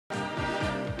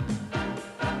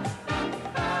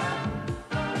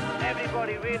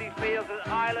really feels that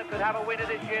Ireland could have a winner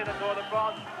this year in the Tour de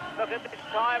France. Look at this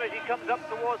time as he comes up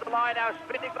towards the line now,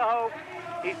 sprinting for home.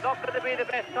 He's not going to be the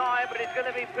best time, but it's going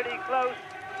to be pretty close.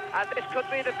 And this could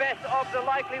be the best of the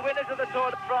likely winners of the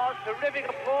Tour de France. Terrific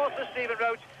applause for Stephen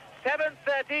Roche.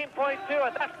 7:13.2,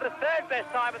 and that's the third best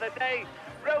time of the day.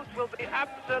 Roche will be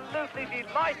absolutely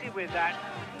delighted with that.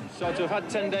 So to have had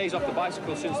 10 days off the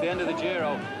bicycle since the end of the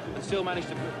Giro and still managed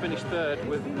to finish third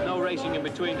with no racing in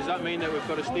between, does that mean that we've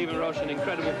got a Stephen Roche in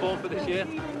incredible form for this year?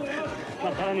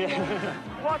 Not telling you.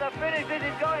 What a finish this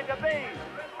is going to be.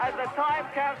 As the time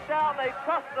counts down, they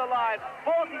cross the line.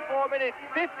 44 minutes,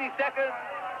 50 seconds.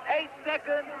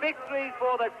 8-second victory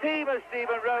for the team of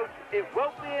Stephen Roche. It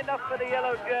won't be enough for the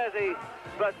yellow jersey,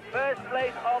 but first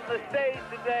place on the stage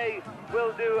today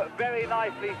will do very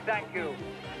nicely, thank you.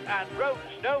 And Roche,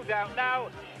 no doubt now,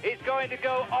 is going to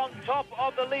go on top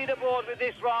of the leaderboard with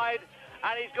this ride,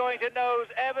 and he's going to nose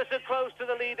ever so close to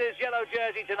the leader's yellow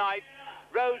jersey tonight.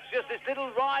 Roche, just this little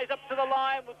rise up to the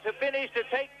line to finish, to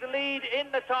take the lead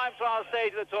in the time trial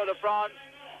stage of the Tour de France.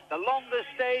 The longest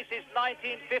stage since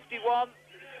 1951.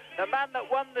 The man that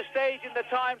won the stage in the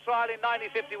time trial in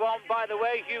 1951, by the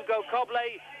way, Hugo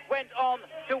Coblet, went on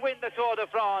to win the Tour de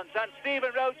France. And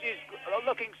Stephen Roche is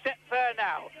looking set fair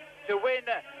now to win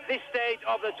this stage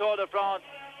of the Tour de France.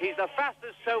 He's the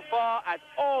fastest so far at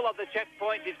all of the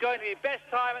checkpoints. He's going to be best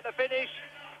time at the finish.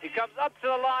 He comes up to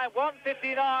the line,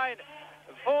 1:59,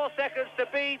 4 seconds to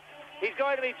beat. He's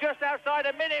going to be just outside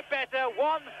a minute better,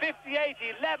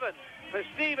 1:58.11 for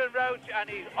Stephen Roche, and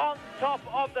he's on top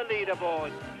of the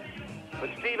leaderboard. But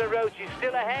Stephen Roche is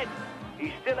still ahead.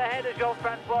 He's still ahead of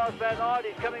Jean-Francois Bernard.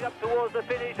 He's coming up towards the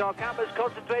finish. Our camera's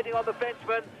concentrating on the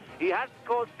Frenchman. He hasn't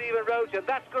caught Stephen Roche, and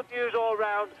that's good news all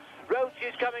round. Roche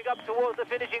is coming up towards the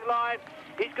finishing line.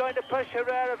 He's going to push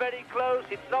Herrera very close.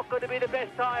 It's not going to be the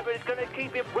best time, but it's going to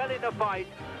keep him well in the fight.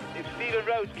 If Stephen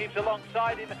Roche keeps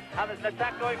alongside him, and there's an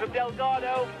attack going from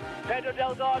Delgado. Pedro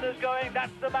Delgado's going.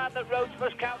 That's the man that Roche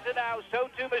must counter now. So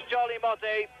too must Charlie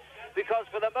Motte, because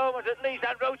for the moment at least,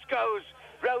 and Roche goes.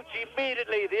 Roche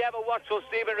immediately, the ever-watchful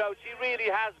Stephen Roche, he really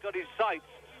has got his sights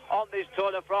on this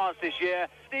Tour de France this year.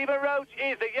 Stephen Roche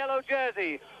is the yellow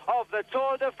jersey of the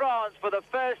Tour de France for the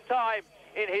first time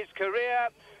in his career.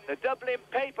 The Dublin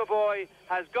Paperboy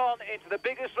has gone into the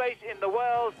biggest race in the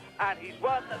world, and he's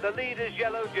won the leader's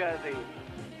yellow jersey.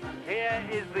 Here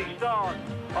is the start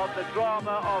of the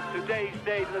drama of today's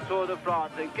stage of the Tour de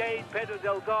France. Again, Pedro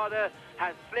Delgado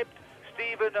has slipped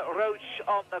Stephen Roche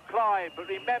on the climb. But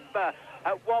remember,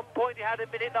 at one point he had a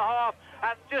minute and a half.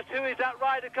 And just who is that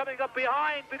rider coming up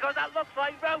behind? Because that looks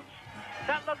like Roche.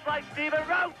 That looks like Stephen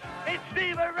Roche. It's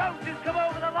Stephen Roche who's come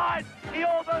over the line. He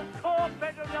almost caught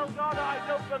Pedro Delgado. I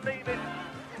don't believe it.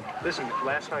 Listen,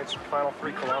 last night's final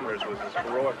 3 kilometers was as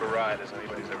heroic a ride as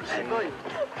anybody's ever seen.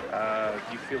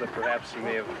 Do you feel that perhaps you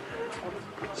may have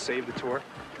saved the Tour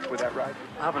with that ride?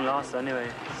 I haven't lost anyway,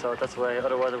 so that's why.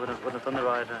 Otherwise I wouldn't have done the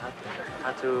ride. I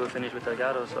had to finish with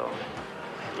Delgado, so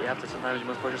you have to, sometimes you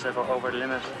must push yourself over the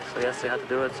limit. So yes, I had to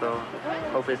do it, so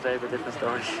hopefully today will be a different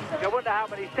story. I wonder how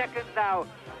many seconds now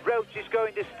Roche is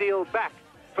going to steal back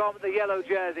from the yellow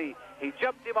jersey. He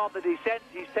jumped him on the descent.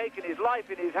 He's taken his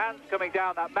life in his hands coming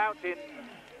down that mountain.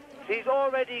 He's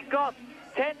already got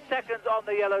 10 seconds on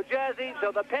the yellow jersey,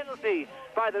 so the penalty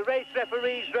by the race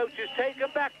referees, Roche has taken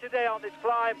back today on this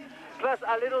climb, plus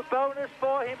a little bonus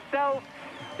for himself.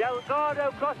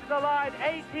 Delgado crosses the line,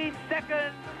 18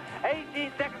 seconds.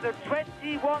 18 seconds and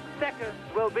 21 seconds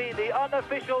will be the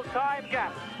unofficial time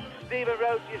gap. Stephen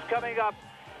Roche is coming up.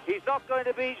 He's not going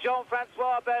to beat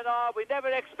Jean-Francois Bernard. We never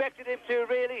expected him to,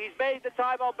 really. He's made the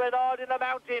time on Bernard in the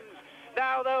mountains.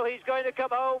 Now, though, he's going to come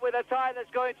home with a time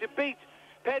that's going to beat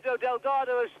Pedro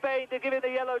Delgado of Spain to give him the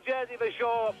yellow jersey for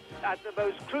sure at the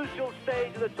most crucial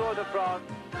stage of the Tour de France.